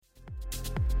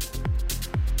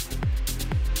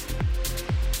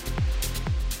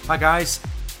Hi guys,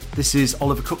 this is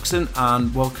Oliver Cookson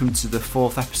and welcome to the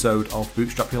 4th episode of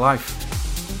Bootstrap Your Life.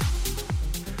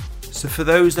 So for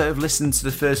those that have listened to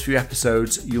the first few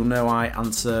episodes, you'll know I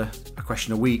answer a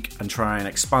question a week and try and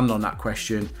expand on that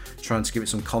question, trying to give it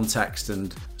some context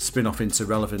and spin off into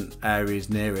relevant areas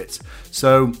near it.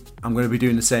 So I'm going to be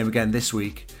doing the same again this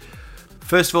week.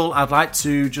 First of all, I'd like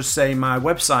to just say my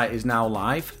website is now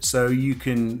live, so you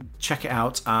can check it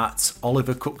out at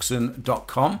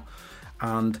olivercookson.com.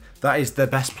 And that is the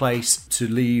best place to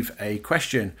leave a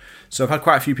question. So I've had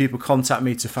quite a few people contact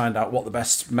me to find out what the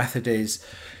best method is.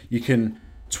 You can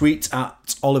tweet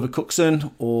at Oliver Cookson,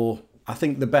 or I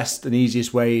think the best and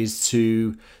easiest way is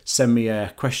to send me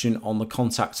a question on the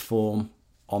contact form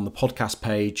on the podcast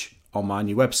page on my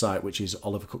new website, which is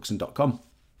olivercookson.com.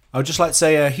 I would just like to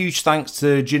say a huge thanks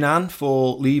to Jinan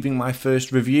for leaving my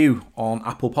first review on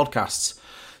Apple Podcasts.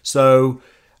 So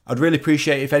I'd really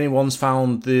appreciate if anyone's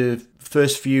found the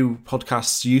first few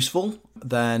podcasts useful,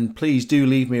 then please do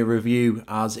leave me a review,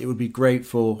 as it would be great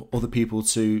for other people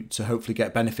to hopefully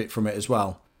get benefit from it as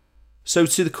well. So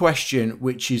to the question,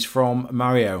 which is from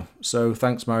Mario. So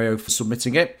thanks Mario for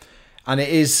submitting it. And it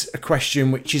is a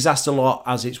question which is asked a lot,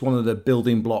 as it's one of the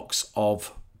building blocks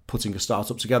of putting a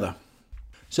startup together.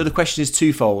 So the question is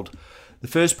twofold. The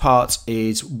first part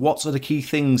is, what are the key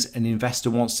things an investor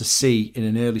wants to see in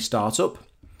an early startup?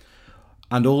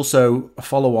 And also a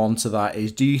follow-on to that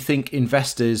is, do you think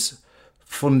investors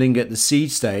funding at the seed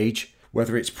stage,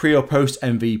 whether it's pre or post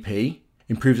MVP,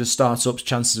 improves a startup's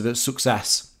chances of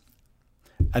success?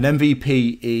 An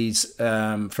MVP is,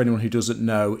 for anyone who doesn't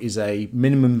know, is a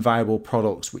minimum viable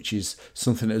product, which is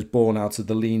something that is born out of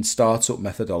the lean startup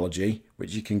methodology,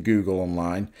 which you can Google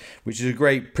online, which is a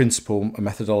great principle and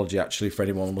methodology actually for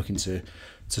anyone looking to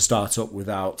start up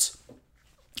without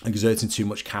exerting too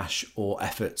much cash or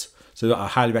effort. So I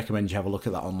highly recommend you have a look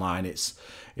at that online. It's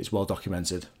well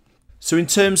documented. So in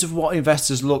terms of what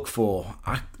investors look for,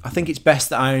 I think it's best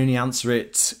that I only answer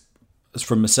it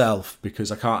from myself,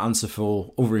 because I can't answer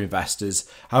for other investors.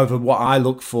 However, what I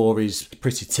look for is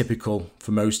pretty typical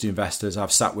for most investors.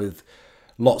 I've sat with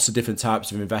lots of different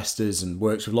types of investors and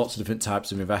worked with lots of different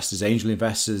types of investors, angel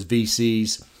investors,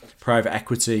 VCs, private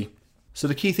equity. So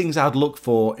the key things I'd look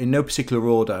for in no particular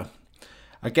order,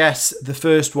 I guess the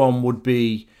first one would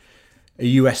be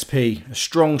a USP, a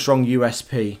strong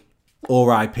USP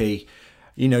or IP.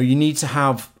 You know, you need to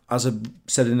have, as I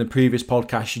said in the previous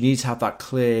podcast, you need to have that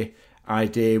clear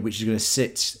idea which is going to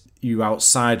sit you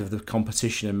outside of the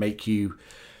competition and make you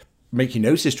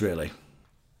noticed, really.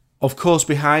 Of course,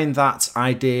 behind that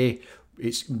idea,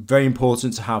 it's very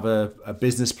important to have a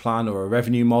business plan or a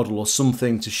revenue model or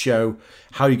something to show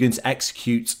how you're going to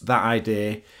execute that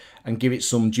idea and give it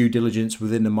some due diligence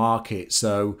within the market.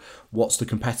 So what's the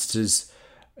competitors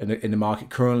in the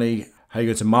market currently? How are you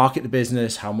going to market the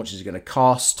business? How much is it going to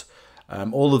cost?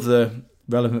 All of the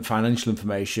relevant financial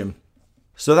information.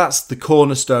 So that's the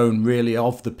cornerstone really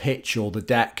of the pitch or the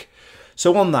deck.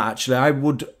 So on that, actually, I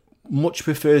would much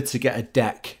prefer to get a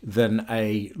deck than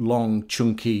a long,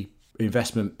 chunky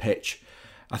investment pitch.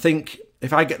 I think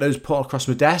if I get those put across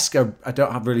my desk, I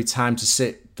don't have really time to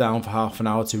sit down for half an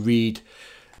hour to read.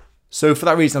 So for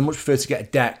that reason, I much prefer to get a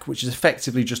deck, which is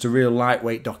effectively just a real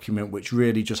lightweight document, which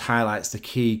really just highlights the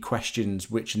key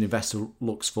questions which an investor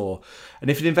looks for.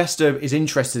 And if an investor is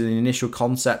interested in the initial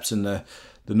concepts and the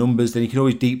numbers, then you can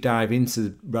always deep dive into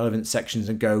the relevant sections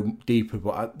and go deeper.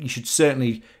 But you should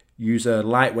certainly use a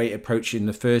lightweight approach in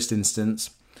the first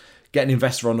instance, get an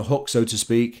investor on the hook, so to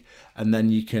speak, and then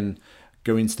you can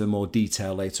go into the more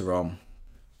detail later on.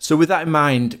 So with that in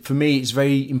mind, for me, it's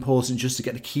very important just to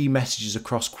get the key messages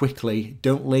across quickly.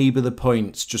 Don't labour the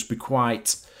points, just be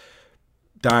quite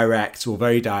direct or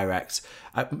very direct.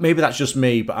 Maybe that's just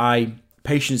me, but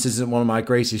patience isn't one of my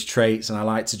greatest traits, and I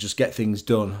like to just get things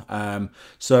done.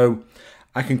 So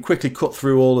I can quickly cut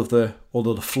through all of the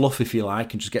fluff, if you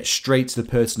like, and just get straight to the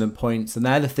pertinent points. And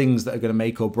they're the things that are going to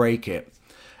make or break it.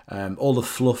 All the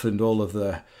fluff and all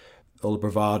the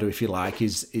bravado, if you like,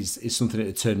 is something that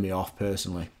would turn me off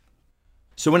personally.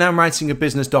 So when I'm writing a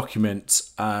business document,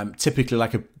 typically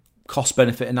like a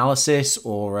cost-benefit analysis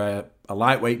or a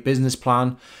lightweight business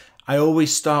plan, I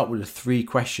always start with the 3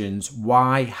 questions: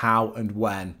 why, how, and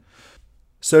when.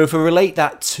 So if I relate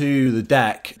that to the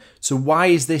deck, so why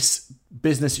is this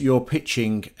business that you're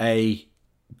pitching a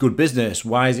good business?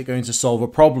 Why is it going to solve a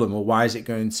problem, or why is it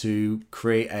going to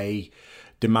create a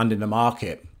demand in the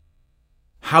market?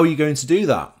 How are you going to do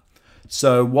that?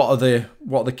 So what are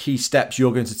the key steps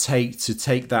you're going to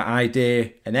take that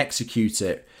idea and execute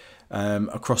it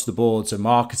across the board? So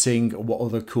marketing, what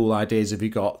other cool ideas have you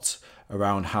got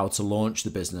around how to launch the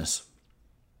business?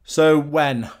 So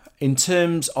when, in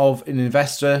terms of an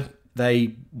investor,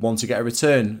 they want to get a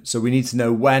return. So we need to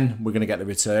know when we're going to get the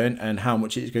return and how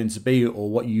much it's going to be or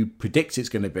what you predict it's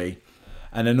going to be.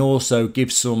 And then also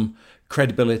give some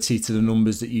credibility to the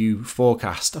numbers that you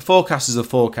forecast. A forecast is a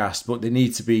forecast, but they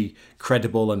need to be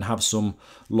credible and have some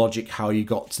logic how you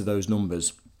got to those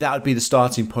numbers. That would be the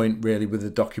starting point really with the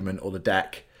document or the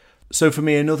deck. So for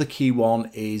me, another key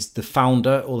one is the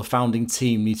founder or the founding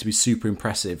team need to be super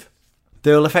impressive.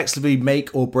 They'll effectively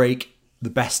make or break the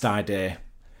best idea.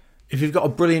 If you've got a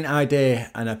brilliant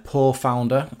idea and a poor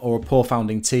founder or a poor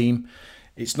founding team,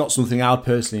 it's not something I'd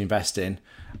personally invest in,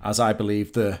 as I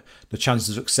believe the chances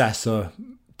of success are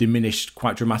diminished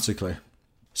quite dramatically.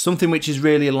 Something which is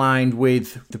really aligned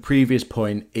with the previous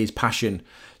point is passion.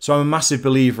 So I'm a massive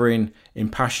believer in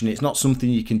passion. It's not something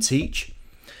you can teach.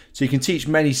 So you can teach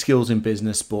many skills in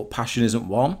business, but passion isn't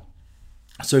one.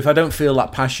 So if I don't feel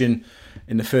that passion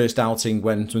in the first outing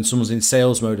when someone's in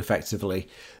sales mode effectively,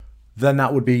 then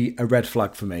that would be a red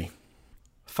flag for me.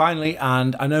 Finally,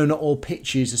 and I know not all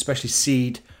pitches, especially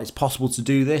seed, it's possible to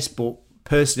do this, but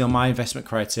personally on my investment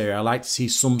criteria, I like to see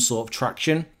some sort of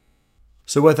traction.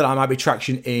 So whether that might be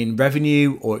traction in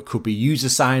revenue, or it could be user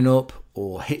sign up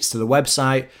or hits to the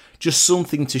website, just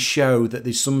something to show that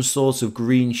there's some sort of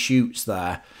green shoots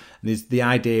there. And the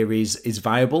idea is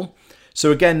viable.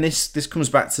 So again, this comes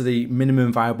back to the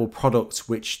minimum viable product,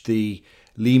 which the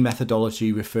Lean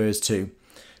methodology refers to.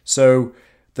 So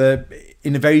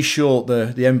in a very short,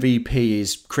 the MVP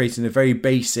is creating a very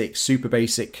basic, super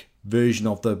basic version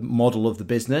of the model of the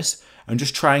business and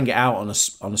just trying it out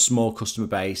on a small customer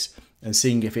base and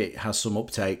seeing if it has some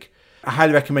uptake. I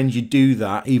highly recommend you do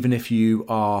that even if you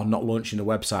are not launching a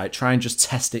website. Try and just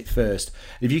test it first.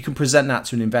 If you can present that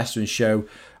to an investor and show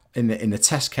in the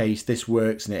test case this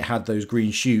works and it had those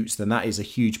green shoots, then that is a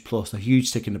huge plus, a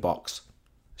huge tick in the box.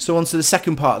 So on to the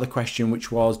second part of the question,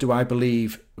 which was, do I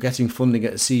believe getting funding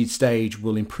at a seed stage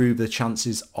will improve the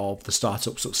chances of the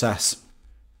startup success?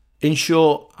 In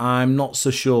short, I'm not so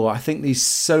sure. I think there's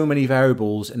so many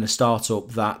variables in a startup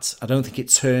that I don't think it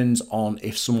turns on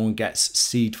if someone gets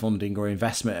seed funding or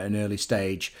investment at an early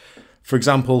stage. For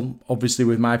example, obviously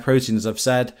with MyProtein, as I've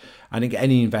said, I didn't get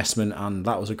any investment and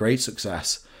that was a great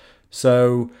success.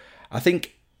 So I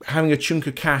think having a chunk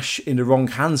of cash in the wrong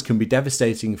hands can be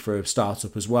devastating for a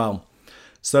startup as well.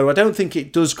 So I don't think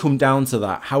it does come down to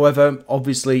that. However,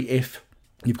 obviously, if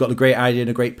you've got a great idea and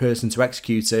a great person to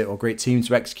execute it or a great team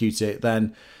to execute it,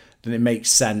 then it makes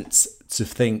sense to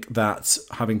think that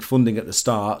having funding at the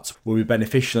start will be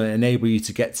beneficial and enable you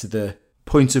to get to the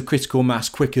point of critical mass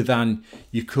quicker than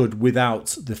you could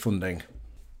without the funding.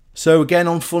 So again,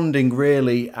 on funding,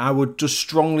 really, I would just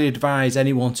strongly advise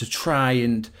anyone to try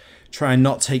and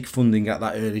not take funding at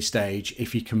that early stage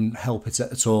if you can help it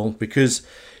at all, because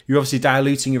you're obviously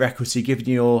diluting your equity, giving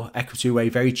your equity away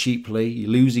very cheaply. You're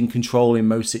losing control in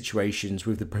most situations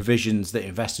with the provisions that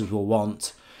investors will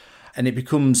want. And it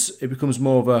becomes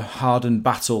more of a hardened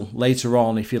battle later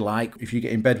on, if you like, if you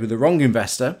get in bed with the wrong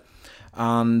investor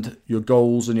and your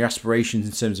goals and your aspirations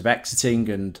in terms of exiting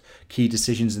and key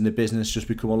decisions in the business just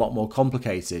become a lot more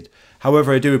complicated.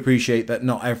 However, I do appreciate that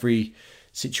not every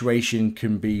situation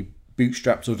can be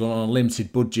bootstrapped or done on a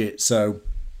limited budget, so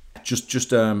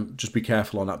just be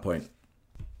careful on that point.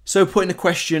 So putting the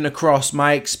question across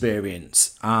my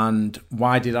experience and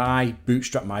why did I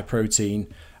bootstrap MyProtein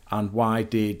and why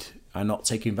did I not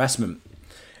take investment?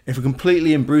 If I'm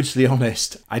completely and brutally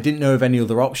honest, I didn't know of any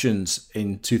other options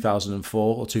in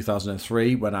 2004 or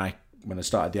 2003 when I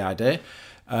started the idea.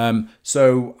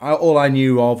 So all I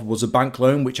knew of was a bank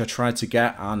loan, which I tried to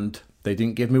get and they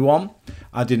didn't give me one.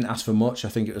 I didn't ask for much. I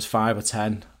think it was 5 or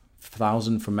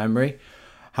 10,000 from memory.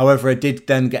 However, I did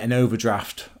then get an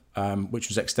overdraft, which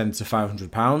was extended to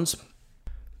 £500.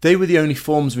 They were the only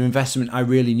forms of investment I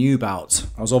really knew about.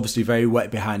 I was obviously very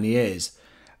wet behind the ears.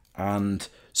 And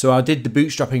so I did the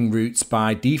bootstrapping route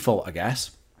by default, I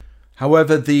guess.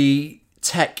 However, the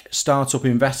tech startup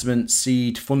investment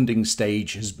seed funding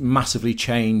stage has massively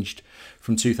changed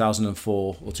from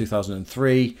 2004 or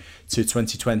 2003 to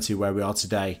 2020, where we are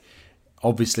today.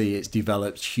 Obviously, it's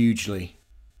developed hugely.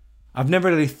 I've never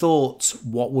really thought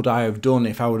what would I have done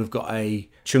if I would have got a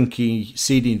chunky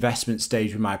seed investment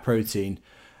stage with MyProtein.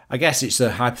 I guess it's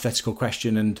a hypothetical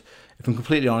question, and if I'm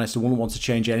completely honest, I wouldn't want to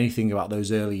change anything about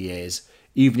those early years,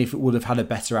 even if it would have had a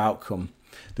better outcome.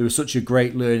 There was such a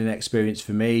great learning experience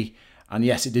for me, and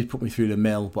yes, it did put me through the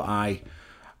mill, but I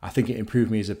think it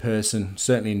improved me as a person,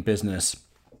 certainly in business.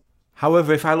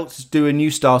 However, if I look to do a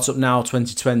new startup now,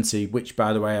 2020, which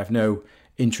by the way I have no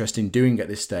interest in doing at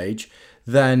this stage,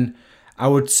 then I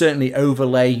would certainly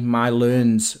overlay my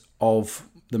learns of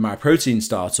the MyProtein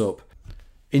startup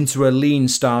into a lean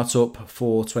startup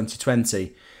for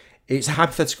 2020? It's a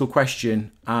hypothetical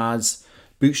question, as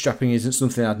bootstrapping isn't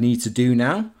something I'd need to do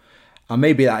now. And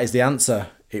maybe that is the answer.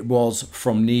 It was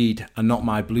from need and not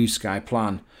my blue sky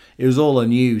plan. It was all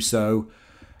anew, so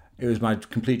it was my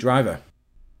complete driver.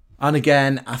 And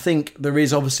again, I think there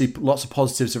is obviously lots of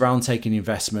positives around taking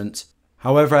investment.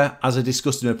 However, as I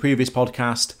discussed in a previous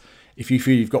podcast, if you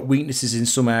feel you've got weaknesses in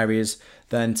some areas,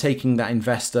 then taking that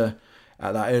investor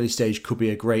at that early stage could be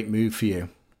a great move for you.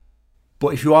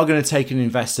 But if you are going to take an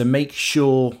investor, make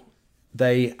sure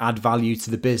they add value to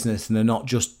the business and they're not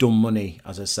just dumb money,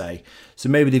 as I say. So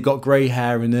maybe they've got grey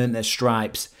hair and earned their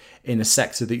stripes in a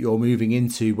sector that you're moving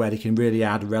into where they can really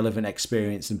add relevant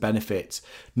experience and benefits.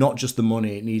 Not just the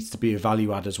money, it needs to be a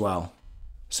value add as well.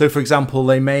 So for example,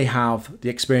 they may have the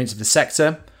experience of the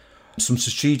sector, some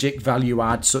strategic value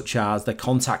add such as their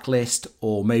contact list,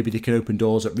 or maybe they can open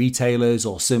doors at retailers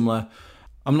or similar.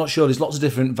 I'm not sure, there's lots of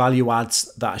different value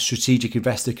adds that a strategic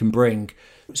investor can bring.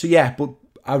 So yeah, but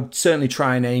I would certainly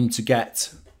try and aim to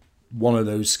get one of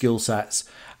those skill sets.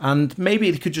 And maybe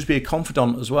it could just be a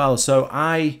confidant as well. So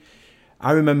I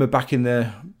remember back in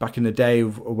the day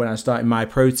when I started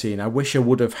MyProtein, I wish I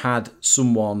would have had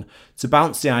someone to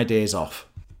bounce the ideas off.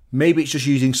 Maybe it's just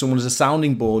using someone as a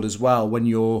sounding board as well when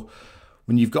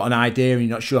you've got an idea and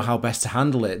you're not sure how best to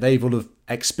handle it. They will have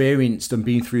experienced and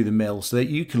been through the mill so that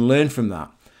you can learn from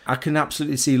that. I can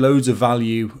absolutely see loads of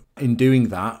value in doing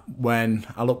that when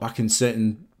I look back in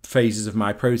certain phases of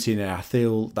MyProtein and I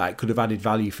feel that it could have added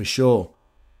value for sure.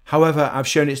 However, I've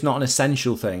shown it's not an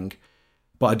essential thing,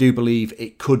 but I do believe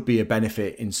it could be a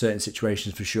benefit in certain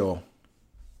situations for sure.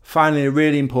 Finally, a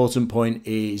really important point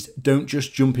is don't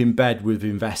just jump in bed with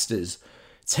investors.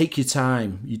 Take your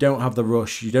time. You don't have the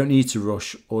rush. You don't need to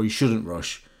rush, or you shouldn't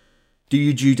rush. Do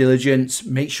your due diligence.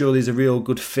 Make sure there's a real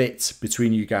good fit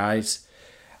between you guys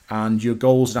and your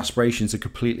goals and aspirations are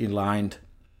completely aligned.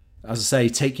 As I say,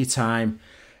 take your time,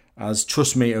 as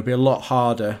trust me, it'll be a lot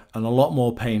harder and a lot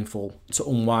more painful to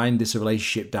unwind this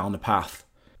relationship down the path.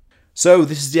 So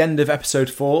this is the end of episode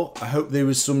 4. I hope there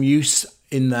was some use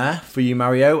in there for you,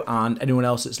 Mario, and anyone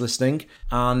else that's listening.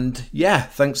 And yeah,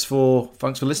 thanks for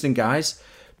listening, guys.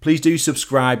 Please do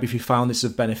subscribe if you found this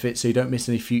of benefit so you don't miss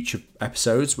any future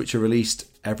episodes, which are released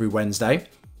every Wednesday.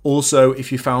 Also,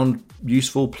 if you found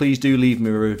useful, please do leave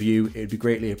me a review. It'd be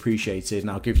greatly appreciated,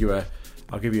 and I'll give you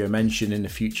a mention in the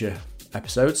future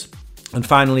episodes. And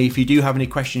finally, if you do have any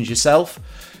questions yourself,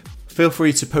 feel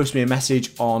free to post me a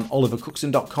message on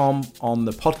olivercookson.com on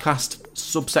the podcast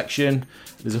subsection.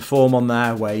 There's a form on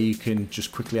there where you can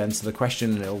just quickly answer the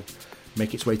question and it'll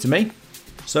make its way to me.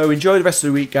 So enjoy the rest of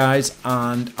the week, guys,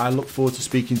 and I look forward to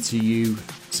speaking to you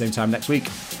same time next week.